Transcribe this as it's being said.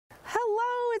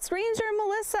it's Ranger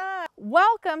Melissa.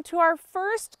 Welcome to our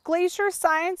first Glacier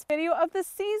Science video of the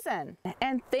season.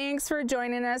 And thanks for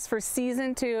joining us for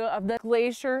season 2 of the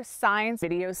Glacier Science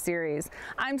video series.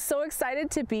 I'm so excited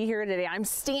to be here today. I'm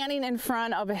standing in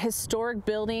front of a historic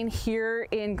building here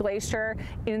in Glacier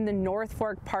in the North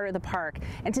Fork part of the park.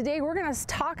 And today we're going to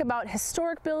talk about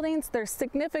historic buildings, their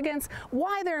significance,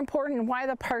 why they're important, and why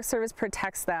the Park Service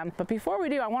protects them. But before we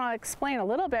do, I want to explain a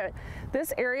little bit.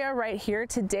 This area right here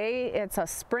today, it's a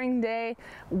spring day.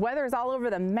 Weather's all over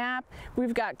the map.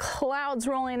 We've got clouds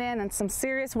rolling in and some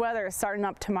serious weather is starting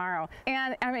up tomorrow.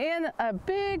 And I'm in a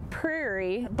big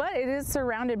prairie, but it is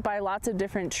surrounded by lots of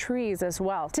different trees as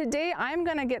well. Today, I'm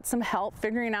going to get some help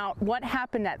figuring out what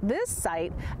happened at this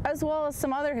site, as well as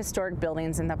some other historic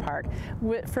buildings in the park,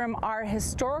 from our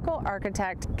historical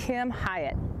architect, Kim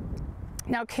Hyatt.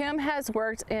 Now, Kim has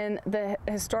worked in the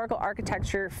historical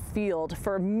architecture field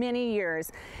for many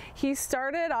years. He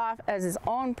started off as his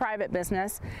own private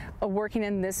business working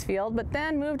in this field, but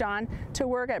then moved on to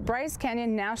work at Bryce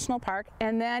Canyon National Park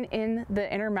and then in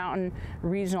the Intermountain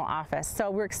Regional Office. So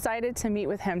we're excited to meet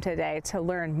with him today to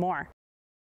learn more.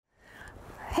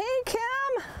 Hey,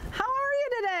 Kim, how are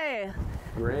you today?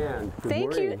 Grand. Good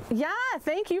Thank morning. you. Yeah,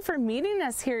 thank you for meeting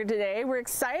us here today. We're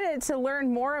excited to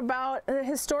learn more about the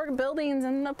historic buildings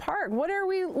in the park. What are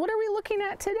we looking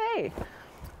at today?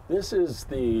 This is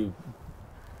the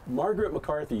Margaret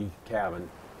McCarthy cabin.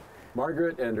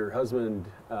 Margaret and her husband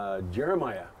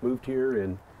Jeremiah moved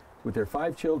here with their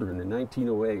 5 children in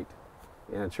 1908.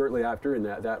 And shortly after, in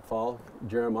that fall,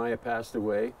 Jeremiah passed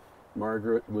away.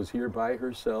 Margaret was here by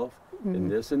herself in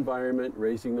this environment,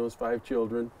 raising those 5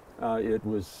 children. It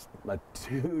was a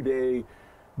 2-day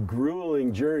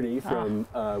grueling journey from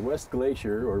West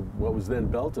Glacier, or what was then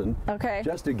Belton,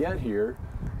 just to get here.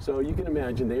 So you can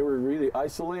imagine they were really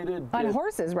isolated. On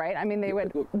horses, right? I mean, they were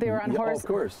on horses. Of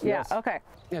course, yeah, yes. Okay.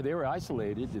 Yeah, they were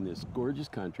isolated in this gorgeous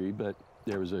country, but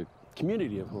there was a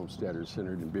community of homesteaders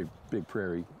centered in Big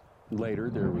Prairie.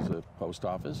 Later, there was a post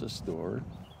office, a store.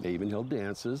 They even held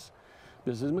dances.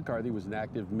 Mrs. McCarthy was an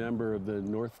active member of the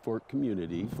North Fork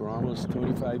community for almost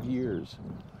 25 years.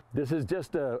 This is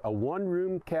just a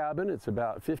one-room cabin. It's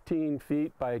about 15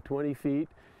 feet by 20 feet.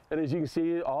 And as you can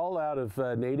see, all out of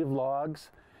native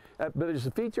logs. But there's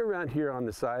a feature around here on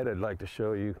the side I'd like to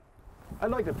show you.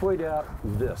 I'd like to point out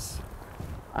this.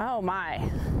 Oh my.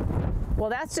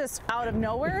 Well, that's just out of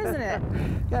nowhere, isn't it?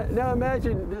 Yeah, now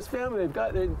imagine this family,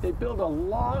 they built a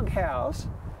log house,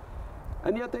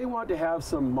 and yet they want to have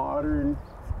some modern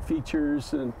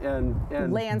features and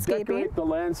landscaping. Decorate the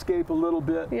landscape a little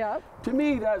bit. Yep. To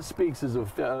me, that speaks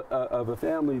of a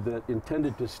family that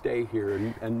intended to stay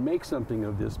here and make something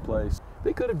of this place.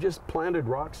 They could have just planted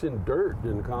rocks in dirt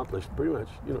and accomplished pretty much,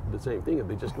 the same thing if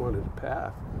they just wanted a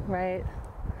path. Right.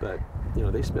 But,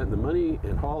 they spent the money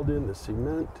and hauled in the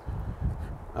cement.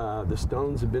 The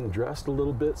stones have been dressed a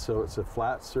little bit, so it's a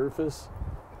flat surface.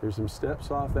 There's some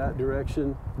steps off that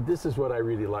direction. This is what I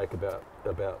really like about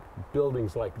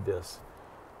buildings like this.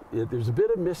 There's a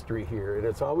bit of mystery here, and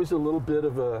it's always a little bit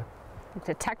of a...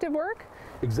 detective work?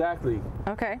 Exactly.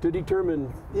 Okay. To determine,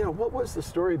 what was the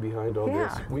story behind all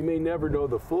this? We may never know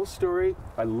the full story.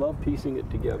 I love piecing it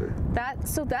together.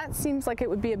 So that seems like it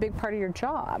would be a big part of your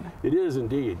job. It is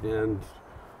indeed, and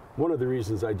one of the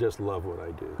reasons I just love what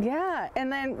I do. Yeah,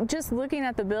 and then just looking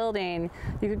at the building,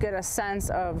 you could get a sense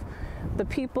of the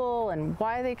people and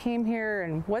why they came here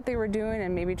and what they were doing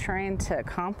and maybe trying to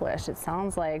accomplish. It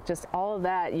sounds like just all of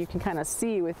that you can kind of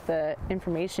see with the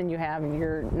information you have and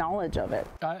your knowledge of it.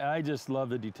 I just love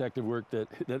the detective work that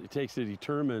it takes to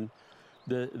determine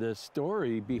the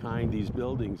story behind these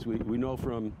buildings. We know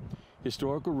from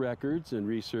historical records and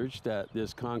research that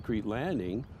this concrete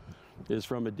landing is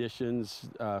from additions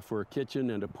for a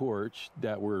kitchen and a porch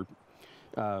that were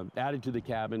added to the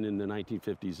cabin in the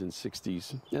 1950s and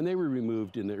 60s. And they were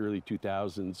removed in the early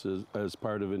 2000s as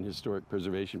part of an historic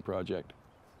preservation project.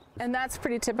 And that's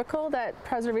pretty typical that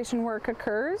preservation work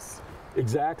occurs?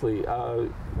 Exactly.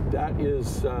 That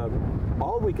is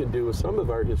all we can do with some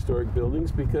of our historic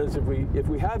buildings, because if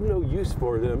we have no use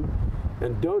for them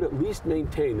and don't at least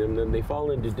maintain them, then they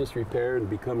fall into disrepair and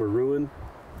become a ruin.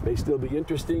 May still be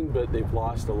interesting, but they've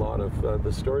lost a lot of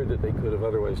the story that they could have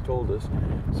otherwise told us.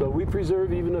 So we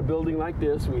preserve even a building like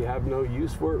this. We have no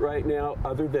use for it right now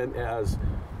other than as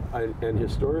an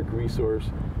historic resource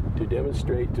to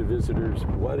demonstrate to visitors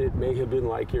what it may have been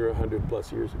like here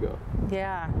 100+ years ago.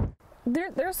 Yeah.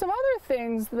 There's some other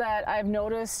things that I've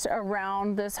noticed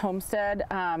around this homestead.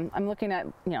 I'm looking at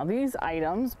these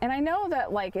items, and I know that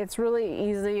it's really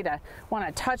easy to want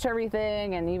to touch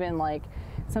everything and even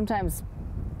sometimes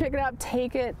pick it up,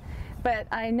 take it. But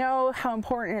I know how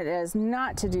important it is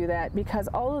not to do that, because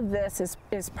all of this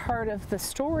is part of the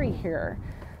story here.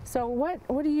 So what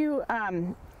do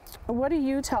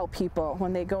you tell people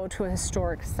when they go to a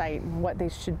historic site and what they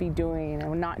should be doing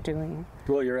and not doing?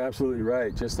 Well, you're absolutely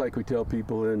right. Just like we tell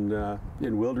people in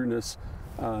wilderness,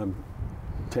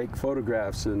 take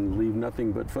photographs and leave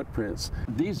nothing but footprints.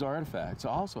 These artifacts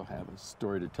also have a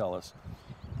story to tell us.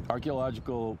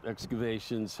 Archaeological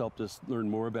excavations helped us learn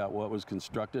more about what was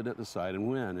constructed at the site and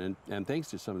when. And thanks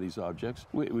to some of these objects,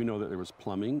 we know that there was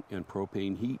plumbing and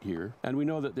propane heat here. And we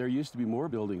know that there used to be more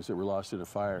buildings that were lost in a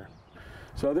fire.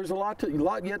 So there's a lot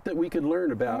yet that we can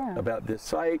learn about this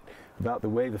site, about the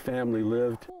way the family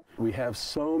lived. We have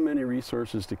so many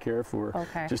resources to care for.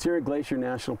 Okay. Just here at Glacier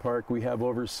National Park, we have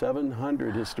over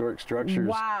 700 historic structures.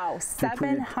 Wow,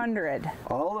 700.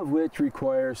 All of which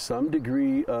require some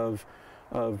degree of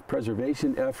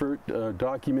preservation effort,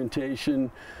 documentation.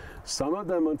 Some of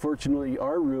them, unfortunately,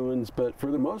 are ruins, but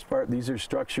for the most part, these are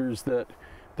structures that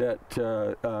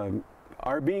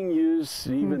are being used,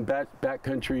 even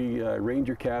backcountry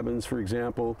ranger cabins, for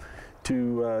example,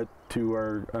 to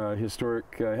our historic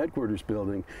headquarters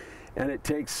building. And it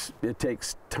takes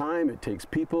time, it takes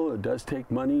people, it does take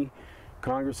money.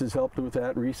 Congress has helped with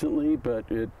that recently, but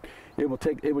it would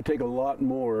take a lot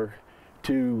more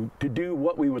to do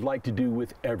what we would like to do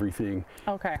with everything.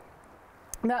 Okay.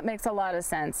 That makes a lot of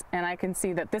sense, and I can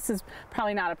see that this is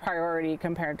probably not a priority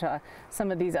compared to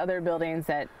some of these other buildings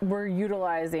that we're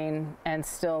utilizing and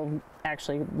still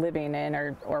actually living in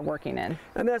or working in.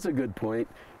 And that's a good point.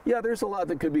 Yeah, there's a lot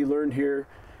that could be learned here.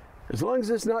 As long as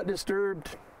it's not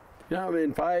disturbed, you know,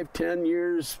 in 5-10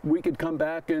 years, we could come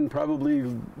back and probably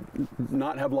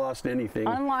not have lost anything.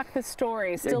 Unlock the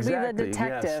story, still Exactly. be the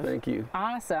detective. Yes, thank you.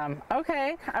 Awesome.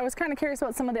 Okay, I was kind of curious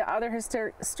about some of the other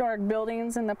historic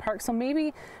buildings in the park, so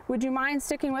maybe would you mind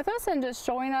sticking with us and just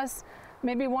showing us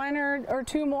maybe one or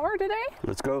two more today?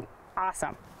 Let's go.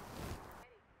 Awesome.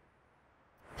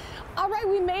 All right,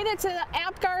 we made it to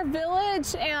Apgar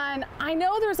Village, and I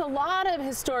know there's a lot of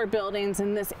historic buildings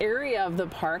in this area of the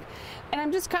park, and I'm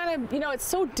just kind of, you know, it's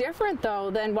so different though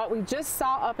than what we just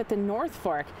saw up at the North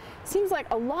Fork. Seems like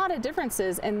a lot of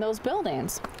differences in those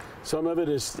buildings. Some of it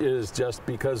is just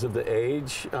because of the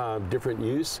age, different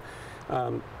use.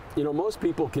 You know, most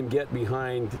people can get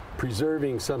behind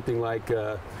preserving something like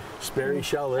Sperry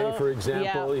Chalet, for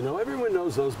example. Yeah. You know, everyone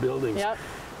knows those buildings. Yep.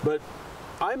 But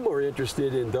I'm more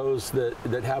interested in those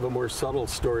that have a more subtle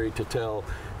story to tell,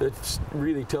 that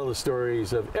really tell the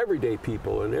stories of everyday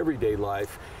people and everyday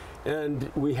life.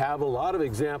 And we have a lot of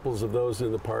examples of those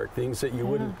in the park, things that you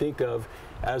wouldn't think of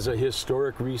as a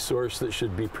historic resource that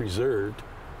should be preserved,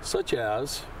 such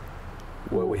as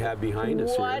what we have behind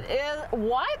us here.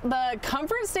 What? The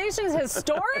comfort station is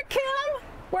historic, Kim?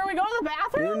 Where we go to the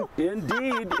bathroom?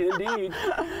 Indeed, indeed.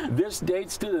 This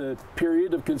dates to the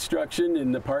period of construction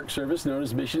in the Park Service known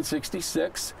as Mission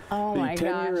 66. Oh my gosh. The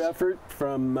 10-year effort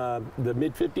from the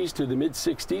mid-50s to the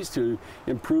mid-60s to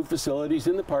improve facilities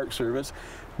in the Park Service.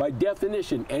 By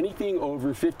definition, anything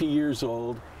over 50 years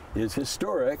old is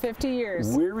historic. 50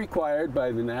 years. We're required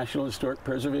by the National Historic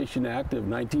Preservation Act of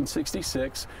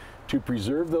 1966 to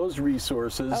preserve those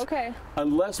resources,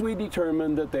 unless we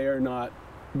determine that they are not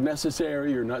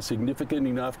necessary or not significant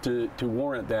enough to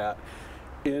warrant that.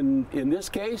 In this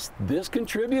case, this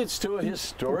contributes to a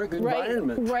historic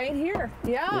environment. Right here,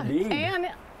 yeah. Indeed. And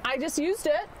I just used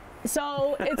it,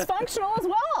 so it's functional as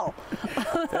well.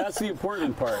 That's the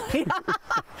important part. Yeah.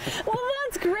 Well,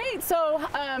 that's great. So,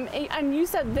 and you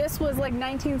said this was like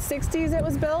 1960s it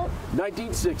was built?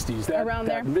 1960s, around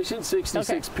there? Mission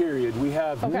 66 period. We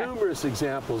have numerous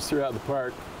examples throughout the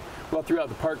park. Well, throughout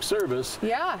the Park Service.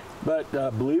 Yeah. But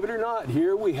believe it or not,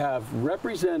 here we have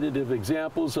representative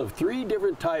examples of 3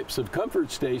 different types of comfort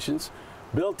stations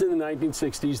built in the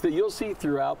 1960s that you'll see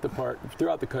throughout the park,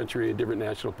 throughout the country in different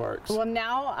national parks. Well,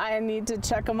 now I need to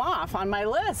check them off on my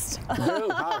list.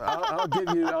 I'll give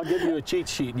you a cheat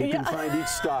sheet. You can find each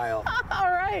style.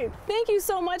 All right. Thank you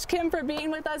so much, Kim, for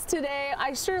being with us today.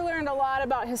 I sure learned a lot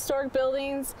about historic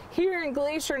buildings here in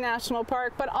Glacier National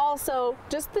Park, but also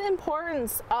just the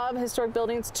importance of historic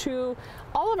buildings to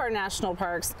all of our national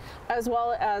parks as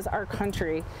well as our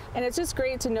country. And it's just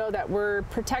great to know that we're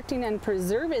protecting and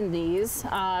preserving these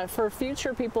for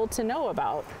future people to know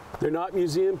about. They're not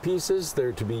museum pieces,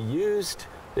 they're to be used.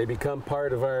 They become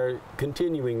part of our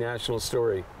continuing national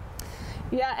story.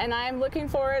 Yeah, and I'm looking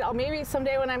forward, maybe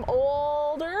someday when I'm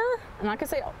older, I'm not gonna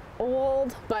say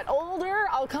old, but older,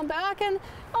 I'll come back and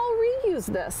I'll reuse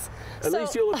this. At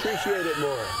least you'll appreciate it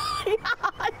more.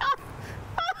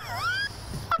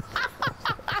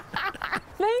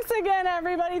 Thanks again,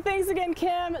 everybody. Thanks again,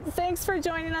 Kim. Thanks for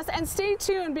joining us. And stay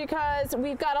tuned because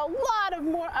we've got a lot of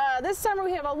more, this summer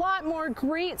we have a lot more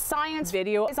great science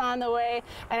videos on the way.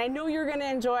 And I know you're going to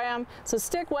enjoy them. So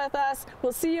stick with us.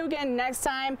 We'll see you again next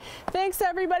time. Thanks,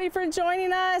 everybody, for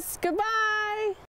joining us. Goodbye.